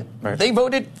agreed. Right. They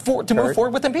voted to move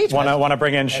forward with impeachment. Want to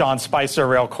bring in Sean Spicer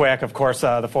real quick. Of course,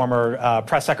 the former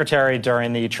press secretary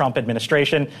during the Trump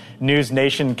administration, News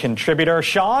Nation contributor.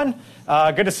 Sean,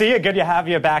 good to see you. Good to have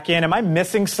you back in. Am I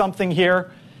missing something here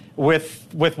with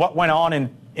what went on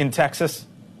in Texas?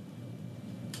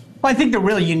 Well, I think the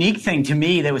really unique thing to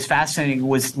me that was fascinating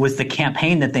was the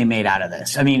campaign that they made out of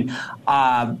this. I mean,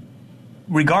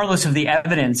 regardless of the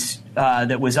evidence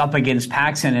that was up against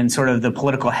Paxton and sort of the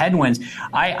political headwinds,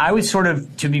 I was sort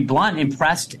of, to be blunt,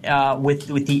 impressed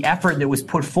with the effort that was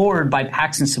put forward by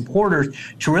Paxton supporters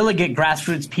to really get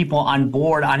grassroots people on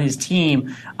board on his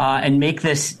team and make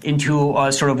this into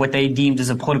sort of what they deemed as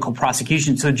a political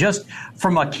prosecution. So just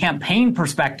from a campaign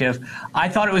perspective, I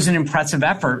thought it was an impressive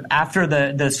effort. After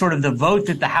the sort of the vote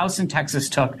that the House in Texas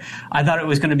took, I thought it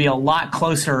was going to be a lot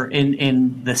closer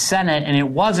in the Senate, and it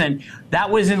wasn't. That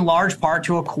was in large part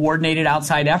to a coordinated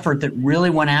outside effort that really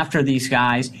went after these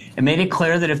guys and made it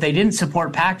clear that if they didn't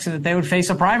support Paxton, that they would face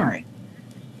a primary.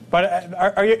 But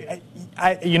are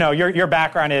you, your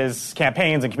background is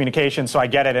campaigns and communications, so I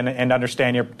get it and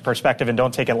understand your perspective and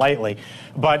don't take it lightly.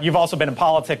 But you've also been in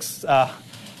politics a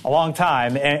long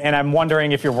time, and I'm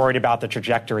wondering if you're worried about the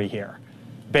trajectory here,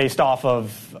 based off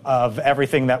of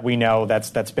everything that we know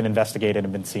that's been investigated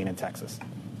and been seen in Texas.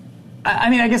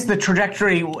 I mean, I guess the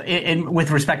trajectory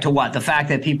with respect to what? The fact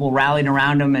that people rallied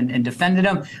around him and defended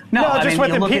him? No, just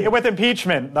with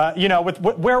impeachment. With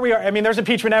where we are. I mean, there's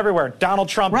impeachment everywhere. Donald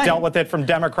Trump dealt with it from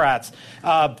Democrats.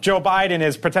 Joe Biden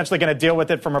is potentially going to deal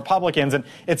with it from Republicans. And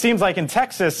it seems like in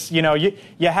Texas, you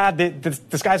had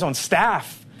this guy's own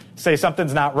staff say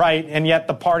something's not right, and yet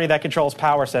the party that controls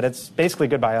power said it's basically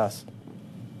good by us.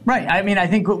 Right. I mean, I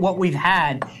think what we've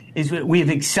had is we've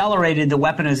accelerated the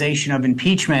weaponization of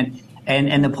impeachment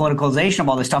and the politicalization of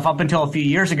all this stuff. Up until a few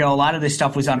years ago, a lot of this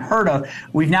stuff was unheard of.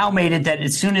 We've now made it that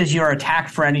as soon as you're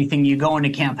attacked for anything, you go into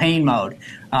campaign mode.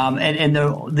 And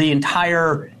the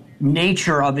entire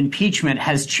nature of impeachment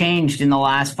has changed in the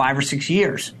last 5 or 6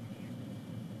 years.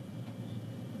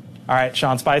 All right,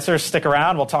 Sean Spicer, stick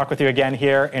around. We'll talk with you again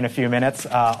here in a few minutes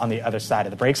on the other side of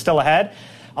the break. Still ahead,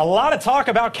 a lot of talk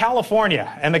about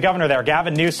California and the governor there,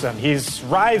 Gavin Newsom. He's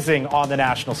rising on the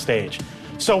national stage.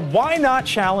 So why not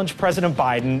challenge President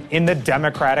Biden in the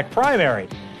Democratic primary?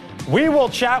 We will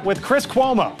chat with Chris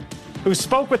Cuomo, who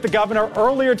spoke with the governor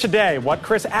earlier today. What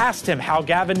Chris asked him, how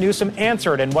Gavin Newsom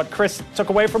answered, and what Chris took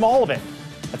away from all of it.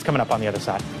 That's coming up on the other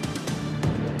side.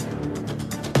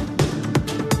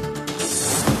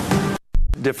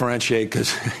 Differentiate,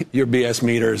 because your BS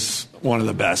meter's one of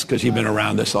the best, because you've been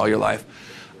around this all your life.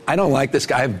 I don't like this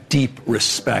guy. I have deep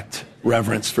respect,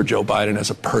 reverence for Joe Biden as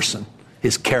a person,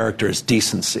 his character, his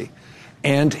decency,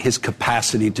 and his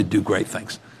capacity to do great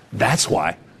things. That's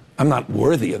why I'm not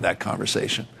worthy of that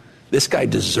conversation. This guy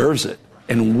deserves it.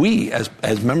 And we, as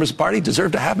members of the party,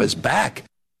 deserve to have his back.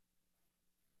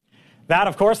 That,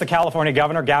 of course, the California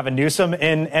governor, Gavin Newsom,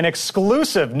 in an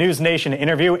exclusive News Nation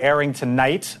interview airing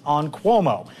tonight on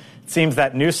Cuomo. It seems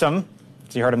that Newsom,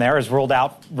 as you heard him there, is ruled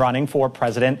out running for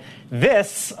president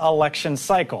this election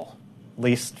cycle, at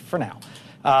least for now.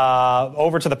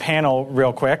 Over to the panel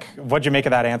real quick. What'd you make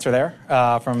of that answer there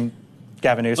from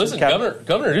Gavin Newsom? Listen,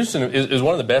 Governor Newsom is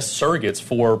one of the best surrogates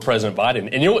for President Biden.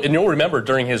 And you'll remember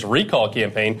during his recall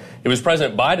campaign, it was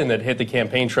President Biden that hit the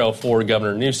campaign trail for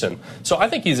Governor Newsom. So I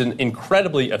think he's an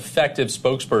incredibly effective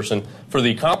spokesperson for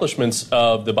the accomplishments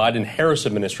of the Biden-Harris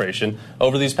administration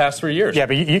over these past 3 years. Yeah,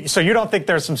 but so you don't think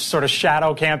there's some sort of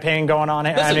shadow campaign going on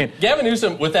here? Listen, Gavin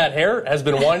Newsom, with that hair, has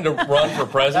been wanting to run for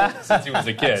president since he was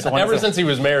a kid. Ever since he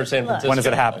was mayor of San Francisco. When does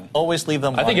it happen? Always leave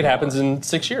them. I think it happens in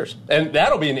 6 years. And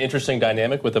that'll be an interesting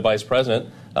dynamic with the vice president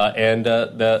and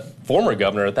the former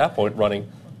governor at that point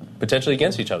running potentially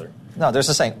against each other. No, there's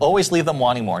a saying, always leave them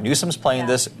wanting more. Newsom's playing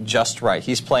this just right.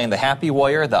 He's playing the happy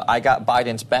warrior, the I got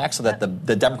Biden's back, so that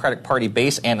the Democratic Party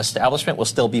base and establishment will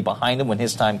still be behind him when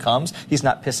his time comes. He's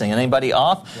not pissing anybody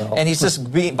off. Well, and he's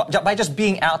just by just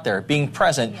being out there, being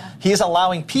present, he is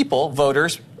allowing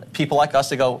voters, people like us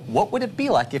to go, what would it be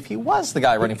like if he was the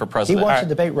guy running for president? He wants to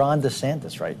debate Ron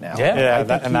DeSantis right now. Yeah,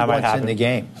 that might happen in the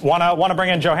game. Want to bring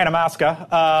in Johanna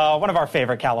Maska, one of our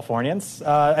favorite Californians.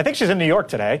 I think she's in New York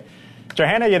today.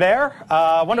 Johanna, you there?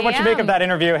 Wonder what you make of that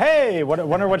interview. Hey,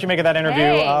 wonder what you make of that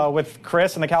interview with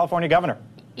Chris and the California governor.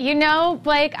 You know,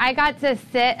 Blake, I got to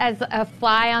sit as a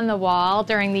fly on the wall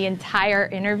during the entire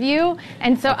interview.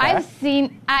 And so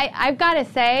I've got to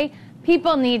say,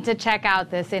 people need to check out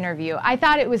this interview. I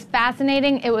thought it was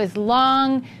fascinating. It was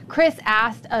long. Chris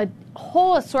asked a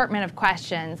whole assortment of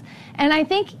questions. And I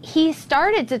think he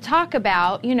started to talk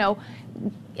about,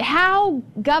 how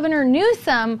Governor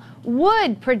Newsom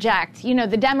would project,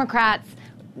 the Democrats,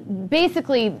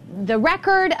 basically the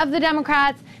record of the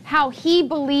Democrats, how he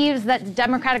believes that the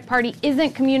Democratic Party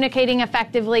isn't communicating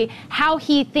effectively, how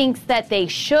he thinks that they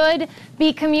should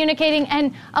be communicating.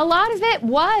 And a lot of it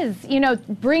was,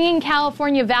 bringing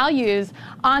California values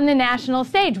on the national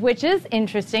stage, which is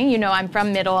interesting. I'm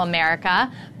from Middle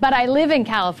America, but I live in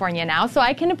California now, so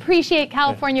I can appreciate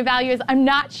California values. I'm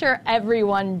not sure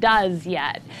everyone does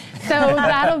yet. So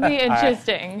that'll be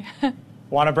interesting.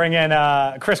 Want to bring in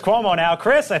Chris Cuomo now.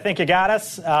 Chris, I think you got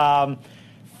us.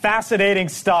 Fascinating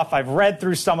stuff. I've read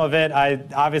through some of it. I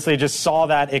obviously just saw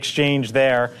that exchange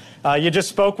there. You just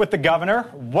spoke with the governor.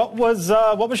 What was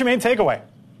your main takeaway?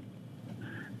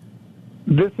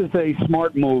 This is a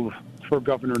smart move for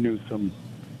Governor Newsom.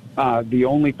 The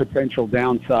only potential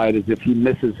downside is if he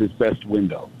misses his best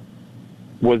window.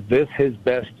 Was this his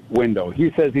best window?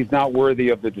 He says he's not worthy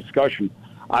of the discussion.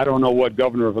 I don't know what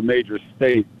governor of a major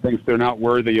state thinks they're not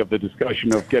worthy of the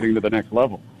discussion of getting to the next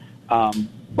level.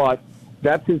 But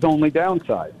that's his only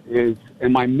downside is,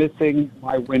 am I missing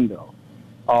my window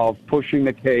of pushing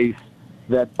the case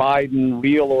that Biden,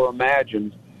 real or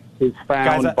imagined, is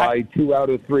found by 2 out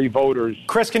of 3 voters.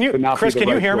 Chris, can you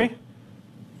hear me?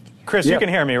 Chris, you can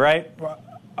hear me, right?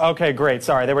 Okay, great.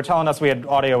 Sorry, they were telling us we had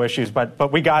audio issues,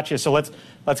 but we got you. So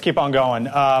let's keep on going.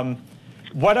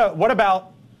 What about?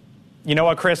 You know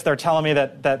what, Chris? They're telling me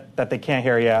that they can't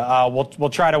hear you. We'll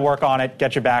try to work on it,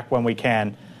 get you back when we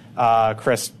can.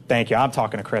 Chris, thank you. I'm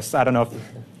talking to Chris. I don't know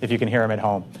if you can hear him at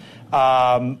home.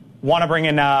 Want to bring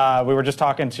in, we were just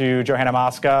talking to Johanna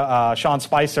Maska. Sean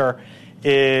Spicer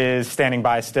is standing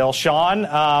by still.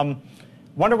 Sean,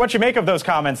 wonder what you make of those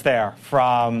comments there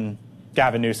from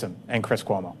Gavin Newsom and Chris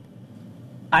Cuomo.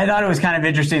 I thought it was kind of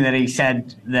interesting that he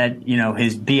said that,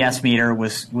 his BS meter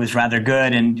was rather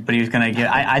good, but he was going to give.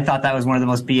 I thought that was one of the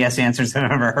most BS answers I've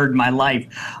ever heard in my life.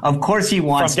 Of course he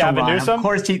wants to run. From Gavin Newsom? Of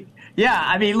course he. Yeah,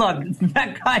 I mean, look,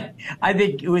 that guy, I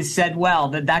think it was said well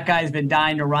that guy's been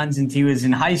dying to run since he was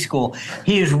in high school.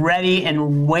 He is ready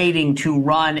and waiting to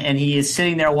run, and he is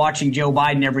sitting there watching Joe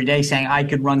Biden every day saying, I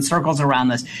could run circles around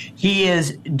this. He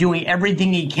is doing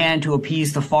everything he can to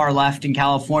appease the far left in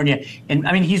California. And,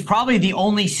 I mean, he's probably the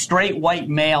only straight white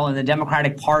male in the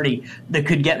Democratic Party that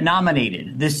could get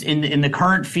nominated. This in the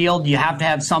current field, you have to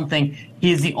have something.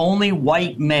 He is the only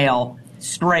white male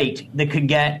straight that could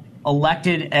get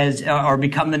elected as or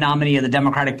become the nominee of the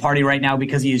Democratic Party right now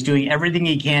because he is doing everything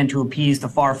he can to appease the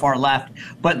far, far left.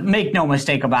 But make no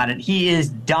mistake about it, he is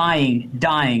dying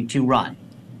to run.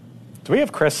 Do we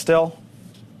have Chris still?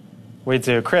 We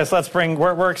do. Chris, let's bring,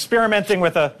 we're experimenting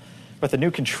with a with a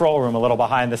new control room a little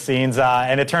behind the scenes,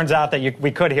 and it turns out that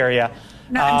we could hear you.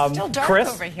 No, it's still dark Chris?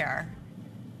 over here.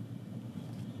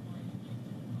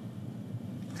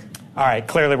 All right,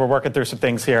 clearly we're working through some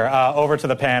things here. Over to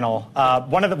the panel.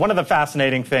 One of the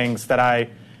fascinating things that I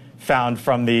found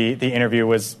from the interview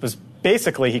was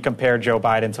basically he compared Joe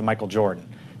Biden to Michael Jordan,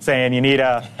 saying you need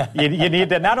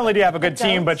to not only do you have a good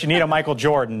team, but you need a Michael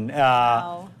Jordan.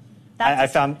 Wow. I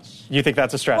found you think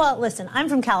that's a stretch. Well, listen, I'm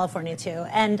from California too,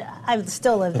 and I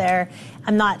still live there.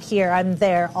 I'm not here. I'm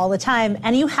there all the time.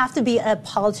 And you have to be a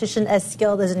politician as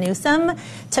skilled as Newsom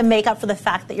to make up for the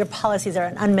fact that your policies are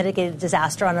an unmitigated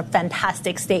disaster on a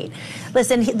fantastic state.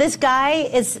 Listen, this guy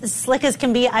is slick as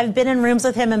can be. I've been in rooms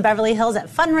with him in Beverly Hills at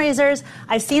fundraisers.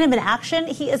 I've seen him in action.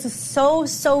 He is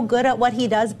so good at what he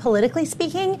does, politically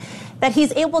speaking, that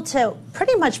he's able to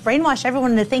pretty much brainwash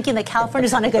everyone into thinking that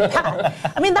California's on a good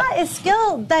path. I mean, that is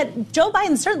skill that Joe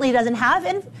Biden certainly doesn't have.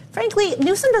 And frankly,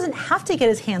 Newsom doesn't have to get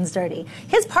his hands dirty.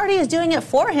 His party is doing it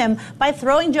for him by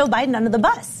throwing Joe Biden under the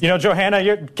bus. You know,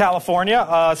 Johanna,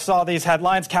 California saw these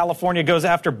headlines. California goes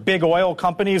after big oil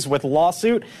companies with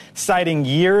lawsuit, citing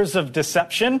years of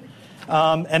deception.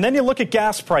 And then you look at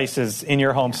gas prices in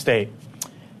your home state.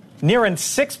 Nearing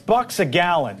 $6 a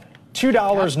gallon.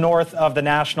 $2 north of the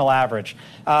national average.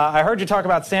 I heard you talk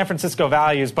about San Francisco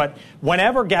values, but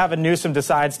whenever Gavin Newsom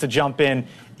decides to jump in,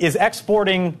 is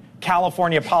exporting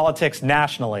California politics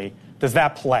nationally, does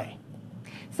that play?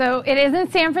 So it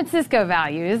isn't San Francisco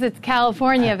values, it's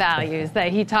California values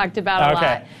that he talked about a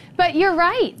lot. But you're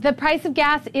right, the price of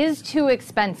gas is too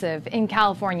expensive in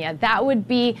California. That would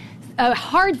be a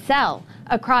hard sell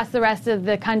across the rest of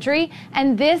the country.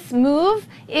 And this move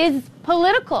is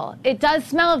political. It does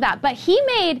smell of that. But he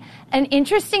made an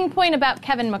interesting point about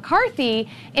Kevin McCarthy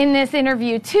in this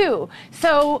interview, too.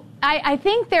 So I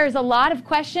think there's a lot of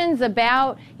questions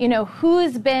about,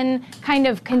 who's been kind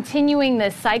of continuing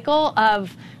this cycle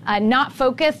of not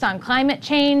focused on climate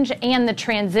change and the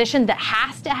transition that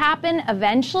has to happen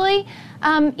eventually.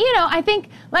 I think,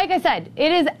 like I said,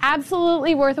 it is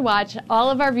absolutely worth a watch. All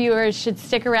of our viewers should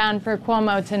stick around for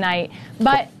Cuomo tonight.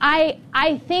 But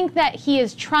I think that he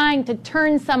is trying to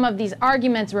turn some of these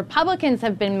arguments Republicans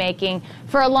have been making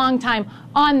for a long time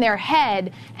on their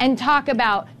head and talk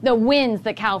about the wins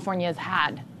that California has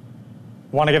had.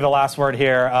 Want to give the last word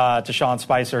here to Sean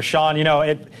Spicer. Sean,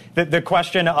 the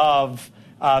question of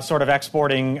sort of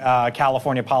exporting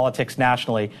California politics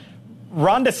nationally,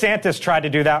 Ron DeSantis tried to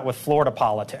do that with Florida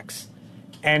politics,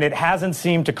 and it hasn't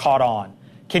seemed to caught on.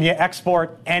 Can you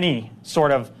export any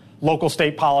sort of local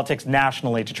state politics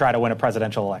nationally to try to win a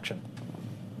presidential election?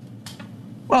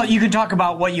 Well, you can talk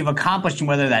about what you've accomplished and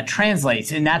whether that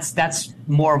translates, and that's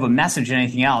more of a message than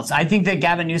anything else. I think that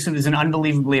Gavin Newsom is an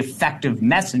unbelievably effective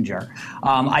messenger.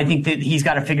 I think that he's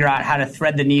got to figure out how to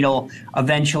thread the needle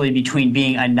eventually between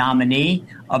being a nominee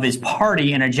of his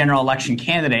party and a general election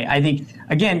candidate. I think,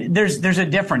 again, there's a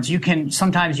difference.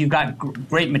 Sometimes you've got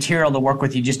great material to work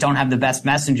with, you just don't have the best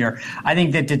messenger. I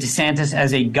think that DeSantis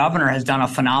as a governor has done a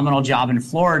phenomenal job in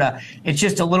Florida. It's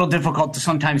just a little difficult to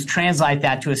sometimes translate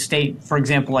that to a state, for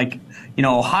example, like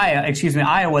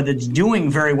Iowa, that's doing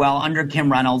very well under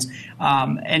Kim Reynolds.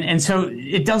 And so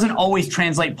it doesn't always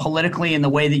translate politically in the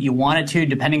way that you want it to,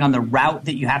 depending on the route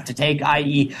that you have to take,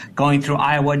 i.e. going through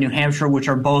Iowa, New Hampshire, which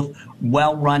are both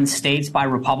well-run states by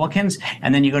Republicans.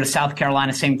 And then you go to South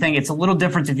Carolina, same thing. It's a little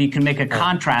different if you can make a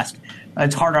contrast.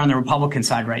 It's harder on the Republican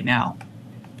side right now.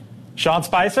 Sean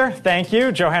Spicer, thank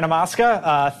you. Johanna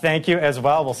Mosca, thank you as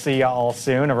well. We'll see you all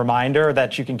soon. A reminder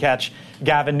that you can catch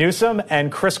Gavin Newsom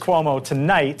and Chris Cuomo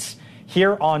tonight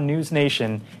here on News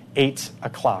Nation, 8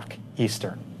 o'clock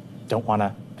Eastern. Don't want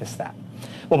to miss that.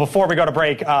 Well, before we go to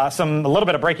break, a little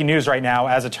bit of breaking news right now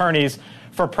as attorneys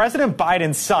for President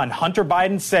Biden's son, Hunter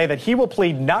Biden, say that he will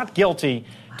plead not guilty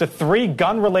to 3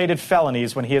 gun-related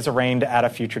felonies when he is arraigned at a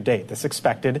future date. This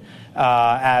expected,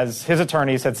 as his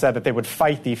attorneys had said that they would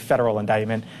fight the federal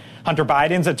indictment. Hunter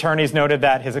Biden's attorneys noted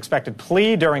that his expected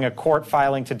plea during a court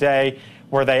filing today,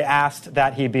 where they asked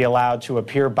that he be allowed to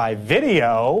appear by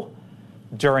video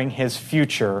during his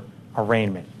future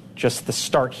arraignment. Just the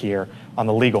start here on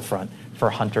the legal front for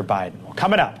Hunter Biden. Well,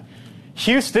 coming up,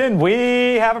 Houston,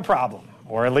 we have a problem.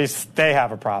 Or at least they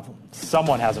have a problem.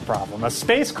 Someone has a problem. A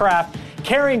spacecraft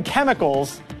carrying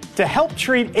chemicals to help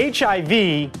treat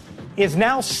HIV is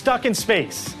now stuck in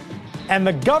space. And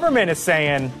the government is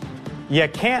saying, you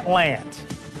can't land.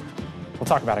 We'll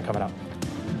talk about it coming up.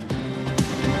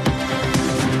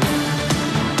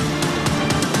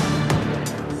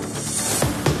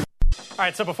 All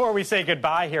right, so before we say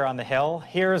goodbye here on the Hill,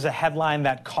 here's a headline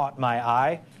that caught my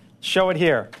eye. Show it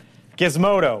here.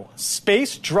 Gizmodo,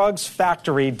 space drugs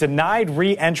factory denied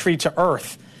re-entry to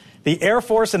Earth. The Air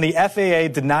Force and the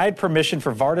FAA denied permission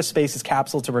for Varda Space's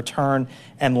capsule to return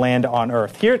and land on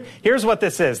Earth. Here's what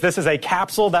this is. This is a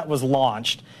capsule that was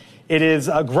launched. It is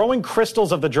growing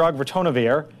crystals of the drug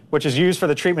ritonavir, which is used for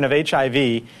the treatment of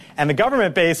HIV. And the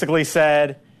government basically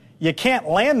said, you can't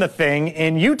land the thing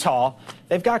in Utah.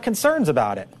 They've got concerns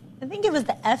about it. I think it was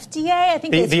the FDA. I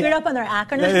think they screwed up on their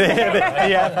acronyms.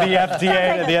 The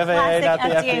FDA, the FAA, not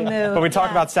the FDA move. But we talk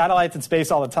about satellites in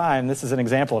space all the time. This is an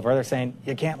example of where they're saying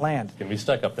you can't land. Can be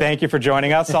stuck up there. Thank you for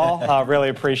joining us all. Really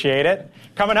appreciate it.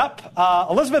 Coming up,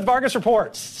 Elizabeth Vargas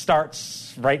Reports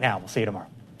starts right now. We'll see you tomorrow.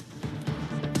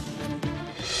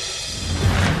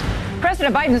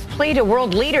 President Biden's plea to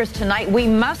world leaders tonight: we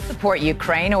must support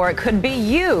Ukraine, or it could be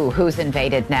you who's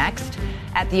invaded next.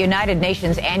 At the United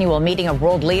Nations annual meeting of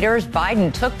world leaders,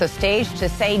 Biden took the stage to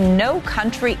say no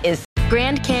country is.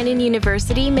 Grand Canyon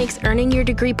University makes earning your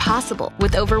degree possible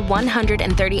with over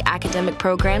 130 academic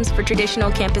programs for traditional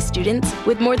campus students,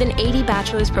 with more than 80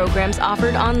 bachelor's programs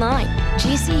offered online.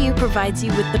 GCU provides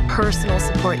you with the personal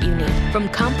support you need, from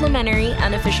complimentary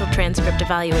unofficial transcript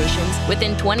evaluations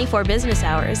within 24 business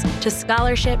hours to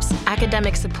scholarships,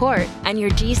 academic support, and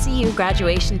your GCU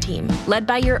graduation team, led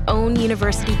by your own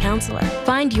university counselor.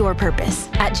 Find your purpose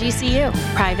at GCU.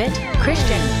 Private,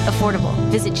 Christian, affordable.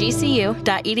 Visit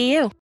gcu.edu.